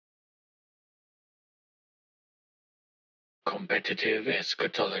Competitive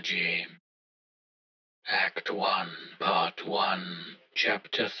Eschatology. Act 1, Part 1,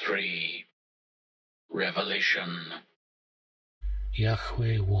 Chapter 3. Revelation.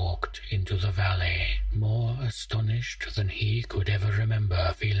 Yahweh walked into the valley, more astonished than he could ever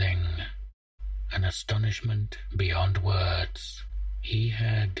remember feeling. An astonishment beyond words. He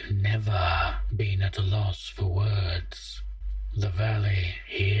had never been at a loss for words. The valley,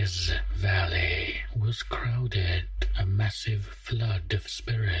 his valley, was crowded, a massive flood of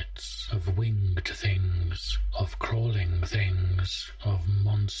spirits, of winged things, of crawling things, of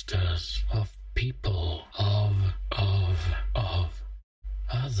monsters, of people, of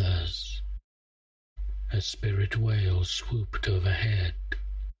others. A spirit whale swooped overhead.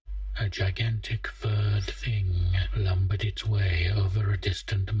 A gigantic furred thing lumbered its way over a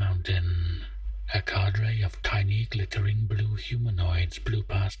distant mountain. A cadre of tiny glittering blue humanoids blew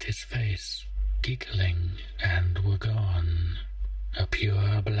past his face, giggling, and were gone. A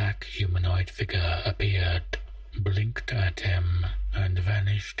pure black humanoid figure appeared, blinked at him, and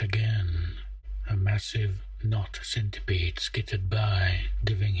vanished again. A massive knot centipede skittered by,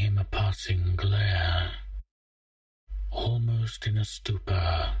 giving him a passing glare. Almost in a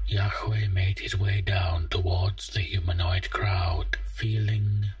stupor, Yahweh made his way down towards the humanoid crowd,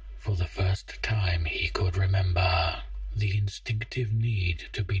 feeling, for the first time he could remember, the instinctive need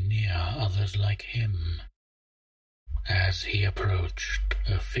to be near others like him. As he approached,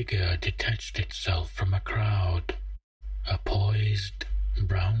 a figure detached itself from a crowd. A poised,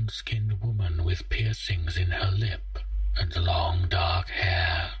 brown-skinned woman with piercings in her lip and long dark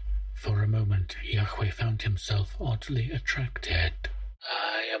hair. For a moment, Yahweh found himself oddly attracted.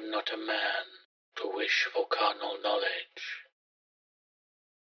 I am not a man to wish for carnal knowledge.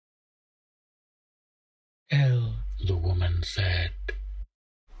 The woman said.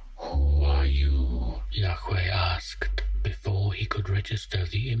 Who are you? Yahweh asked, before he could register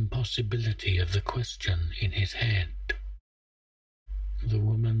the impossibility of the question in his head. The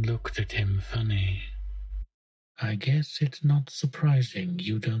woman looked at him funny. I guess it's not surprising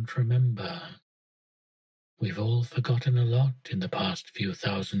you don't remember. We've all forgotten a lot in the past few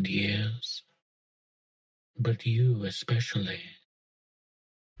thousand years. But you especially.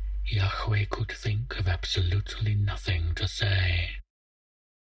 Yahweh could think of absolutely nothing to say.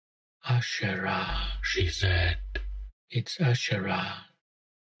 Asherah, she said. It's Asherah.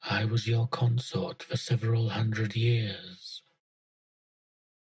 I was your consort for several hundred years.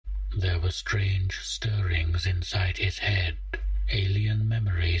 There were strange stirrings inside his head, alien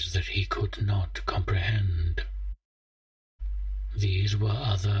memories that he could not comprehend. These were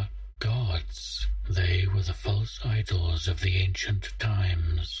other gods. They were the false idols of the ancient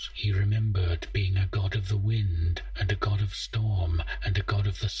times. He remembered being a god of the wind, and a god of storm, and a god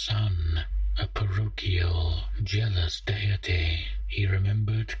of the sun, a parochial, jealous deity. He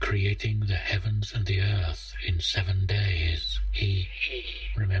remembered creating the heavens and the earth in 7 days. He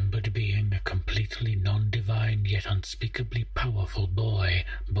remembered being a completely non-divine yet unspeakably powerful boy,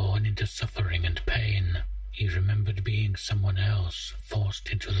 born into suffering and pain. He remembered being someone else, forced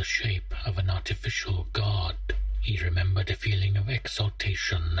into the shape of an artificial god. He remembered a feeling of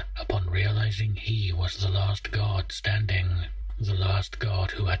exaltation upon realizing he was the last god standing, the last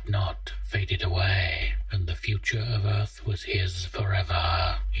god who had not faded away, and the future of Earth was his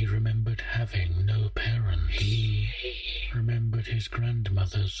forever. He remembered having no parents. He remembered his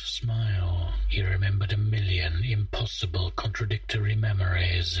grandmother's smile. He remembered a million impossible contradictory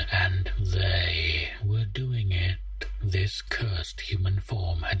memories, and they were doing it. This cursed human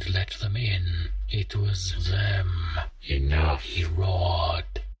form had let them in. It was them. Enough, he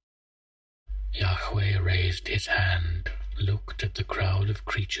roared. Yahweh raised his hand, looked at the crowd of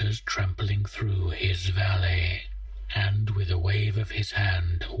creatures trampling through his valley, and with a wave of his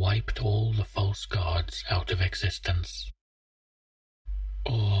hand wiped all the false gods out of existence.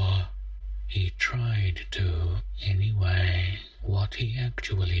 Or he tried to, anyway. What he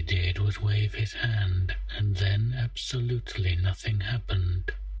actually did was wave his hand, and then absolutely nothing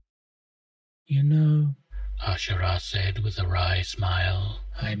happened. You know, Asherah said with a wry smile,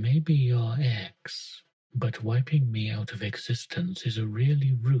 I may be your ex, but wiping me out of existence is a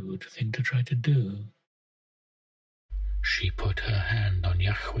really rude thing to try to do. She put her hand on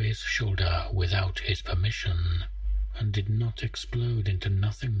Yahweh's shoulder without his permission, and did not explode into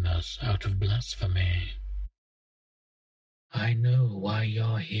nothingness out of blasphemy. I know why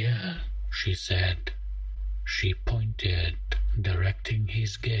you're here, she said. She pointed, directing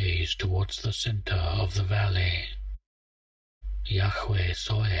his gaze towards the center of the valley. Yahweh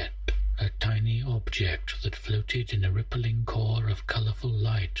saw it, a tiny object that floated in a rippling core of colorful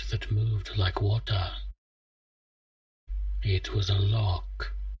light that moved like water. It was a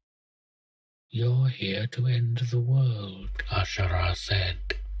lock. You're here to end the world, Asherah said.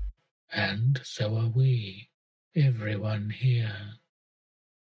 And so are we, everyone here.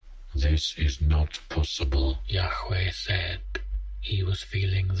 This is not possible, Yahweh said. He was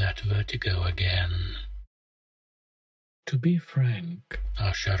feeling that vertigo again. To be frank,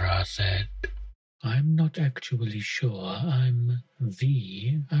 Asherah said, I'm not actually sure I'm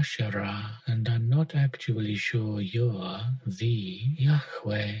the Asherah, and I'm not actually sure you're the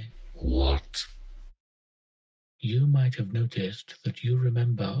Yahweh. What? You might have noticed that you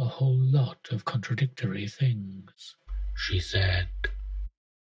remember a whole lot of contradictory things, she said.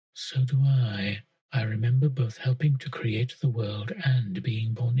 So do I. I remember both helping to create the world and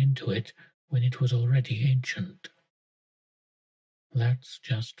being born into it when it was already ancient. That's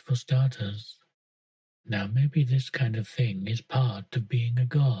just for starters. Now maybe this kind of thing is part of being a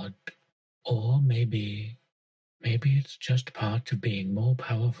god. Or maybe it's just part of being more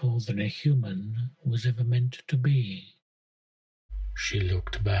powerful than a human was ever meant to be. She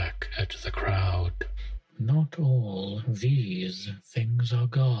looked back at the crowd. Not all these things are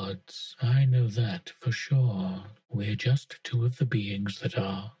gods. I know that for sure. We're just two of the beings that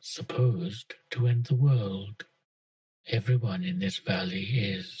are supposed to end the world. Everyone in this valley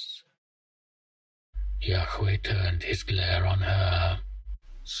is. Yahweh turned his glare on her.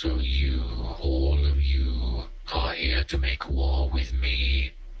 So you, all of you, are here to make war with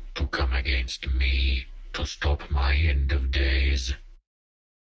me, to come against me, to stop my end of days.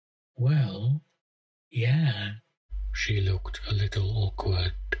 Well, yeah. She looked a little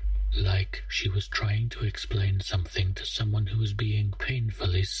awkward, like she was trying to explain something to someone who was being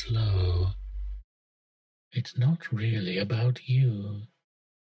painfully slow. It's not really about you,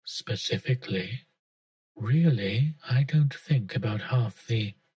 specifically. Really, I don't think about half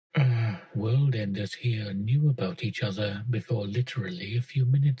the world enders here knew about each other before literally a few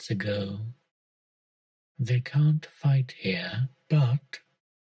minutes ago. They can't fight here, but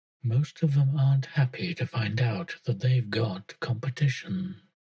most of them aren't happy to find out that they've got competition.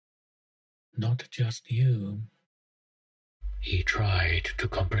 Not just you. He tried to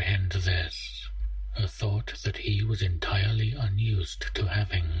comprehend this, a thought that he was entirely unused to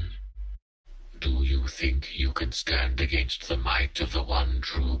having. Do you think you can stand against the might of the one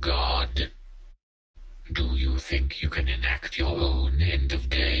true God? Do you think you can enact your own end of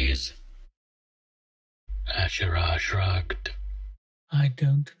days? Asherah shrugged. I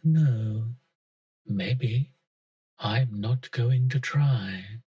don't know. Maybe. I'm not going to try.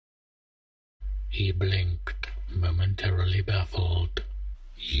 He blinked, momentarily baffled.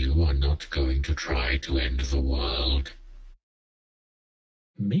 You are not going to try to end the world?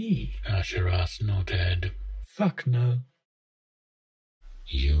 Me? Asherah snorted. Fuck no.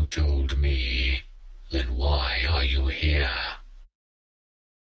 You told me. Then why are you here?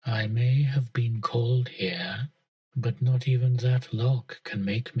 I may have been called here, but not even that lock can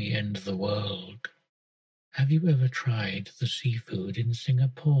make me end the world. Have you ever tried the seafood in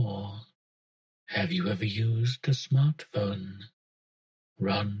Singapore? Have you ever used a smartphone?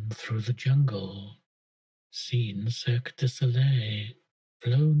 Run through the jungle? Seen Cirque du Soleil?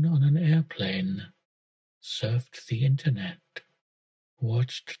 Flown on an airplane? Surfed the internet?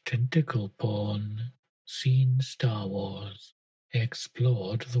 Watched tentacle porn? Seen Star Wars?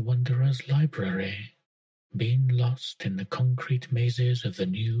 Explored the Wanderer's Library? Been lost in the concrete mazes of the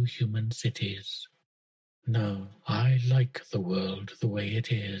new human cities? No, I like the world the way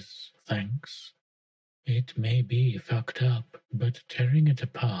it is, thanks. It may be fucked up, but tearing it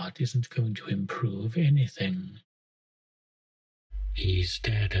apart isn't going to improve anything. He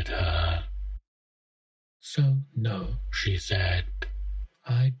stared at her. So, no, she said.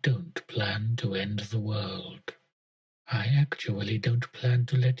 I don't plan to end the world. I actually don't plan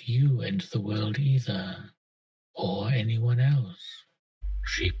to let you end the world either. Or anyone else.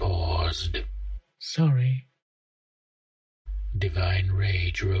 She paused. Sorry. Divine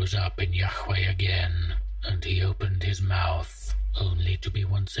rage rose up in Yahweh again, and he opened his mouth, only to be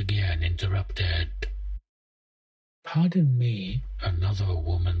once again interrupted. Pardon me, another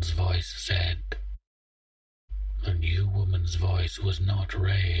woman's voice said. The new woman's voice was not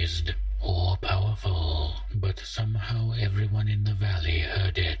raised or powerful, but somehow everyone in the valley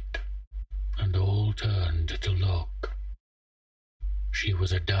heard it, and all turned to look. She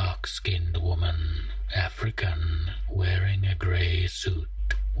was a dark-skinned woman, African, wearing a grey suit,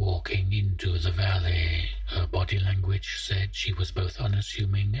 walking into the valley. Her body language said she was both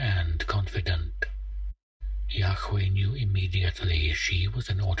unassuming and confident. Yahweh knew immediately she was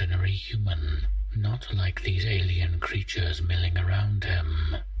an ordinary human, not like these alien creatures milling around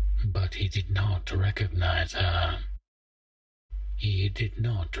him, but he did not recognize her. He did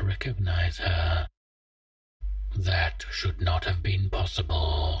not recognize her. That should not have been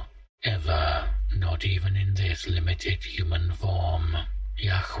possible, ever, not even in this limited human form.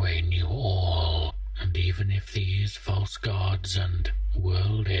 Yahweh knew all, and even if these false gods and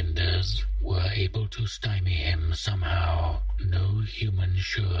world-enders were able to stymie him somehow, no human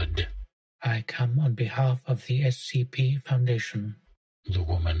should. I come on behalf of the SCP Foundation, the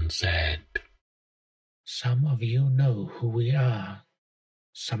woman said. Some of you know who we are.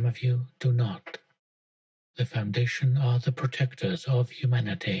 Some of you do not. The Foundation are the protectors of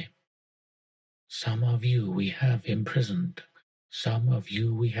humanity. Some of you we have imprisoned. Some of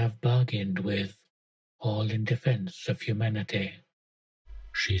you we have bargained with, all in defense of humanity.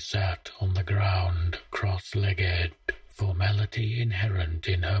 She sat on the ground, cross-legged, formality inherent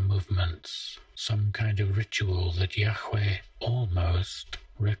in her movements, some kind of ritual that Yahweh almost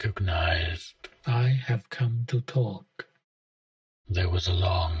recognized. I have come to talk. There was a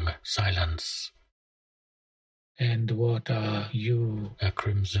long silence. And what are you? A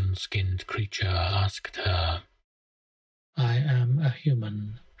crimson-skinned creature asked her. I am a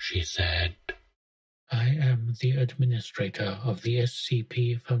human, she said. I am the administrator of the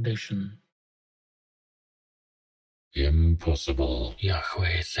SCP Foundation. Impossible,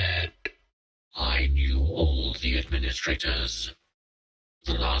 Yahweh said. I knew all the administrators.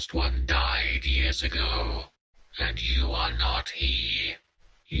 The last one died years ago, and you are not he.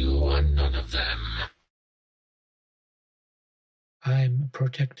 You are none of them. I'm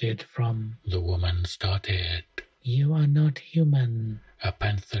protected from... the woman started. You are not human, a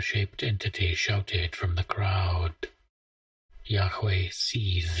panther-shaped entity shouted from the crowd. Yahweh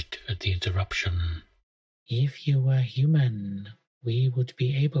seethed at the interruption. If you were human, we would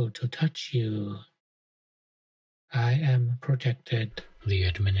be able to touch you. I am protected, the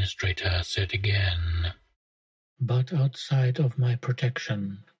administrator said again. But outside of my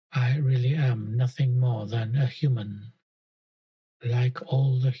protection, I really am nothing more than a human. Like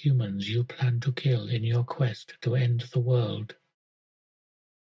all the humans you plan to kill in your quest to end the world.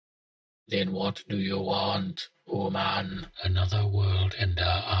 Then what do you want, woman? Another world-ender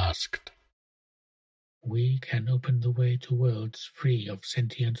asked. We can open the way to worlds free of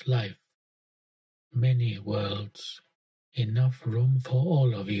sentient life. Many worlds. Enough room for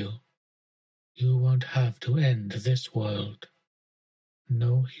all of you. You won't have to end this world.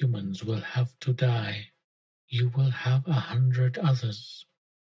 No humans will have to die. You will have 100 others.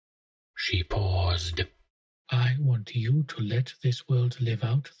 She paused. I want you to let this world live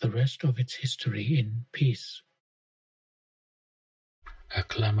out the rest of its history in peace. A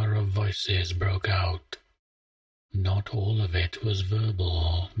clamor of voices broke out. Not all of it was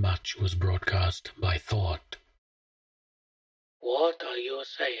verbal, much was broadcast by thought. What are you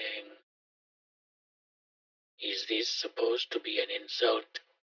saying? Is this supposed to be an insult?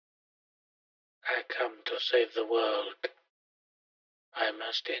 I come to save the world. I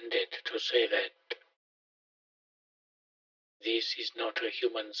must end it to save it. This is not a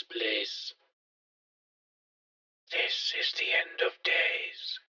human's place. This is the end of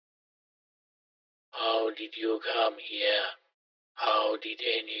days. How did you come here? How did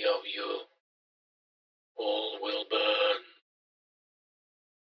any of you? All will burn.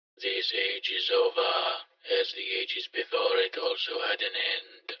 This age is over, as the ages before it also had an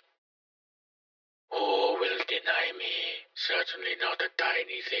end. Who will deny me? Certainly not a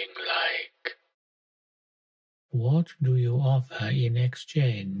tiny thing like. What do you offer in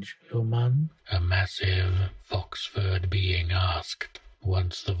exchange, human? A massive, fox-furred being asked,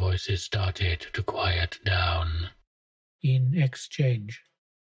 once the voices started to quiet down. In exchange.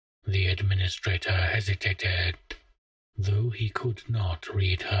 The administrator hesitated. Though he could not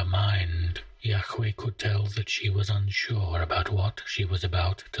read her mind, Yahweh could tell that she was unsure about what she was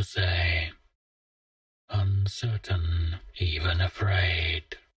about to say. Uncertain, even afraid.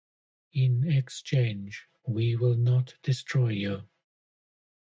 In exchange, we will not destroy you.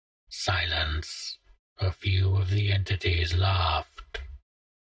 Silence. A few of the entities laughed.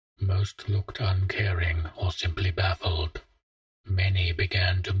 Most looked uncaring or simply baffled. Many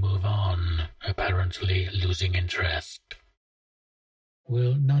began to move on, apparently losing interest.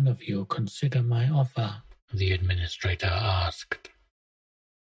 Will none of you consider my offer? The administrator asked.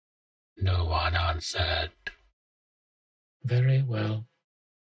 No one answered. Very well.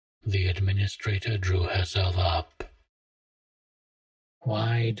 The administrator drew herself up.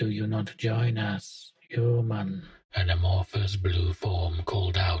 Why do you not join us, human? An amorphous blue form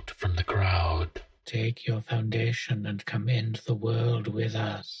called out from the crowd. Take your foundation and come end the world with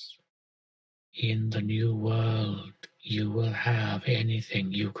us. In the new world, you will have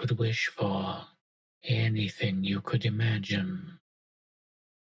anything you could wish for, anything you could imagine.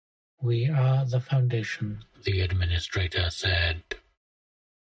 We are the Foundation, the administrator said.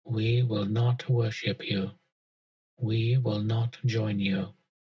 We will not worship you. We will not join you.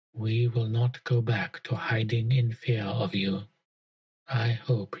 We will not go back to hiding in fear of you. I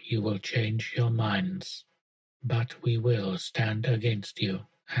hope you will change your minds, but we will stand against you,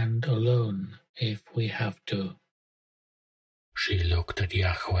 and alone if we have to. She looked at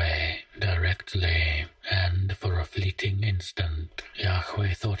Yahweh directly, and for a fleeting instant,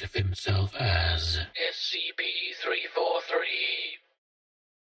 Yahweh thought of himself as SCP-343.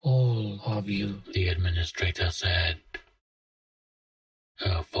 All of you, the administrator said.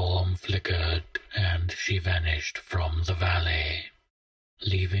 Her form flickered, and she vanished from the valley,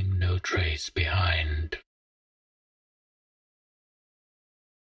 leaving no trace behind.